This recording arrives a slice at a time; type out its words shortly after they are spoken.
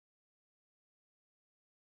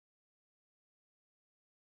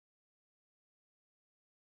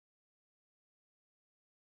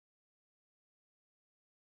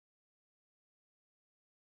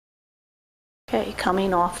Okay,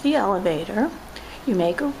 coming off the elevator, you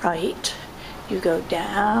make a right. You go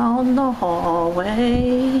down the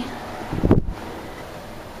hallway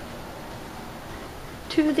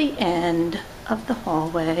to the end of the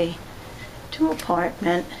hallway to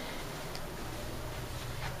apartment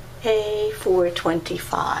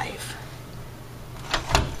A425.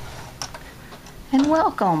 And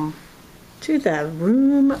welcome to the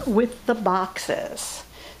room with the boxes.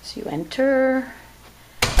 So you enter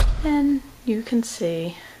and you can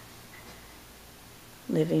see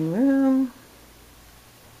living room.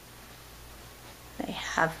 They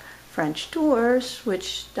have French doors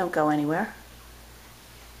which don't go anywhere.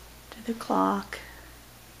 To the clock.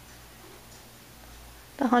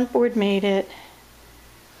 The hunt board made it.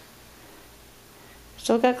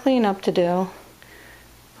 Still got cleanup to do.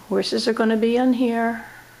 Horses are going to be on here.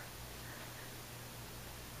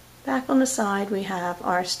 Back on the side we have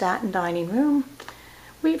our Staten dining room.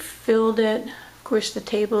 We've filled it. Of course the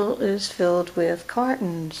table is filled with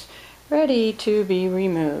cartons ready to be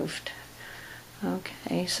removed.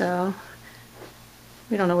 Okay, so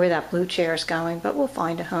we don't know where that blue chair is going, but we'll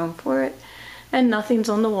find a home for it. And nothing's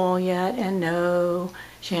on the wall yet, and no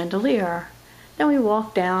chandelier. Then we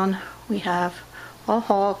walk down, we have a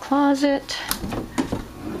hall closet.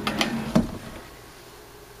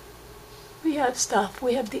 We have stuff.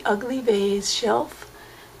 We have the ugly vase shelf.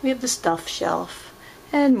 We have the stuff shelf.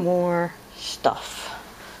 And more stuff.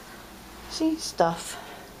 See? Stuff.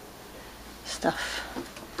 Stuff.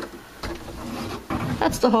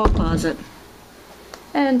 That's the hall closet.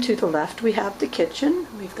 And to the left we have the kitchen.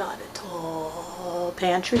 We've got a tall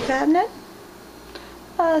pantry cabinet.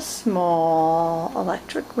 A small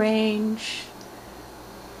electric range.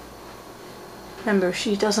 Remember,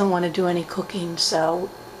 she doesn't want to do any cooking, so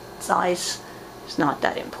size is not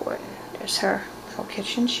that important. There's her little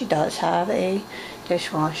kitchen. She does have a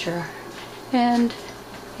dishwasher and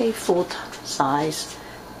a full-size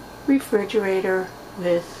refrigerator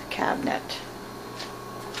with cabinet.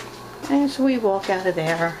 And so we walk out of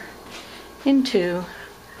there into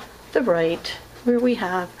the right where we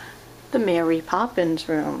have the Mary Poppins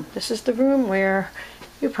room. This is the room where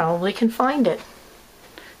you probably can find it,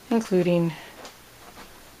 including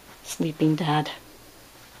sleeping Dad.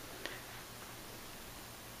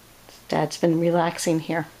 Dad's been relaxing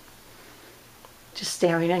here, just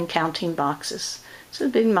staring and counting boxes. So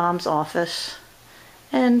Big Mom's office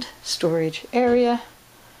and storage area.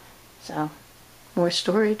 So more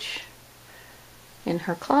storage in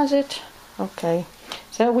her closet. Okay,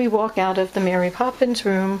 so we walk out of the Mary Poppins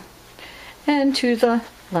room, and to the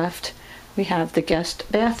left we have the guest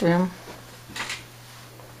bathroom.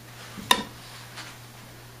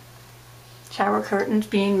 Shower curtains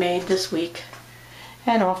being made this week.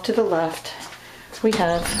 And off to the left we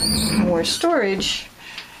have more storage.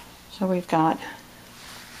 So we've got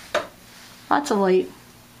lots of light.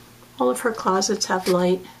 All of her closets have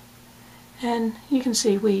light. And you can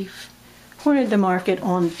see we've cornered the market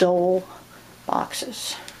on Dole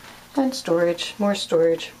boxes. And storage, more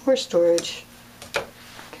storage, more storage.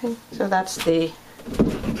 Okay, so that's the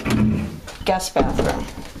guest bathroom.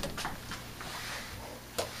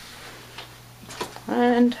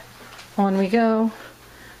 And on we go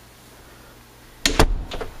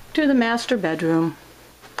to the master bedroom.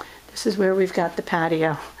 This is where we've got the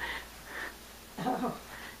patio. Oh.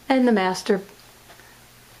 And the master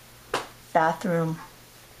bathroom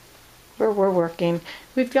where we're working.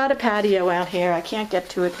 We've got a patio out here. I can't get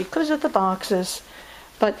to it because of the boxes,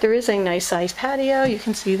 but there is a nice sized patio. You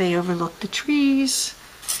can see they overlook the trees.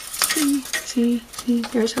 See,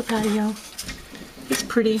 there's her patio. It's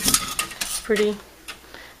pretty, pretty.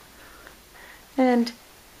 And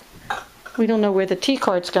we don't know where the tea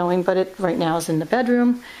cart's going, but it right now is in the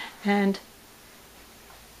bedroom, and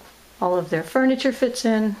all of their furniture fits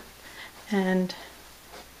in, and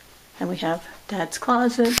we have Dad's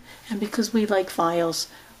closet, and because we like files,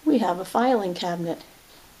 we have a filing cabinet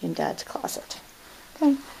in Dad's closet.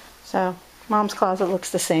 Okay, so Mom's closet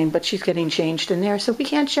looks the same, but she's getting changed in there, so we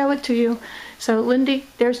can't show it to you. So Lindy,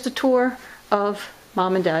 there's the tour of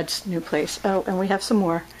Mom and Dad's new place. Oh, and we have some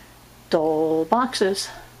more Dole boxes.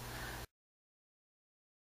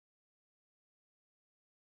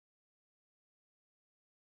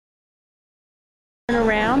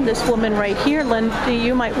 Around this woman right here, Lindy,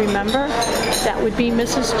 you might remember, that would be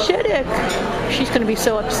Mrs. Chittick. She's going to be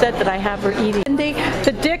so upset that I have her eating. Lindy,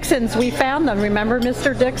 the Dixons, we found them. Remember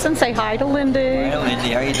Mr. Dixon? Say hi to Lindy. Hi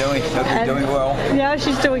Lindy, how you doing? Hope you're doing well. Yeah,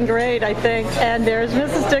 she's doing great, I think. And there's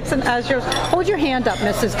Mrs. Dixon as yours. Hold your hand up,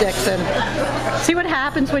 Mrs. Dixon. See what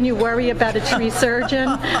happens when you worry about a tree surgeon?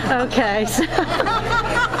 Okay.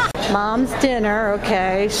 Mom's dinner,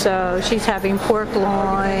 okay, so she's having pork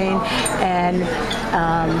loin and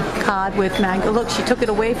cod with mango. Look, she took it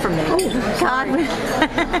away from me. Cod with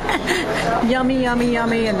yummy, yummy,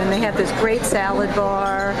 yummy. And then they have this great salad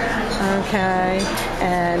bar, okay.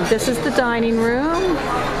 And this is the dining room.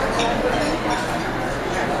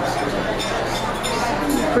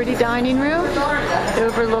 Pretty dining room. It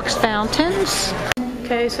overlooks fountains.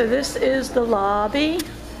 Okay, so this is the lobby.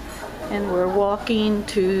 And we're walking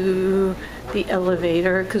to the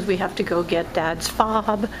elevator because we have to go get Dad's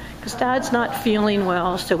fob because Dad's not feeling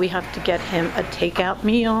well, so we have to get him a takeout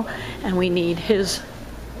meal and we need his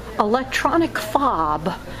electronic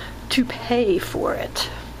fob to pay for it.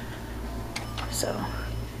 So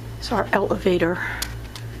it's our elevator.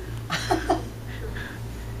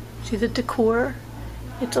 See the decor?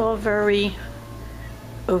 It's all very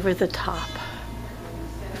over the top.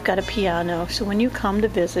 Got a piano, so when you come to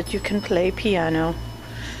visit you can play piano.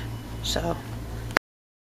 So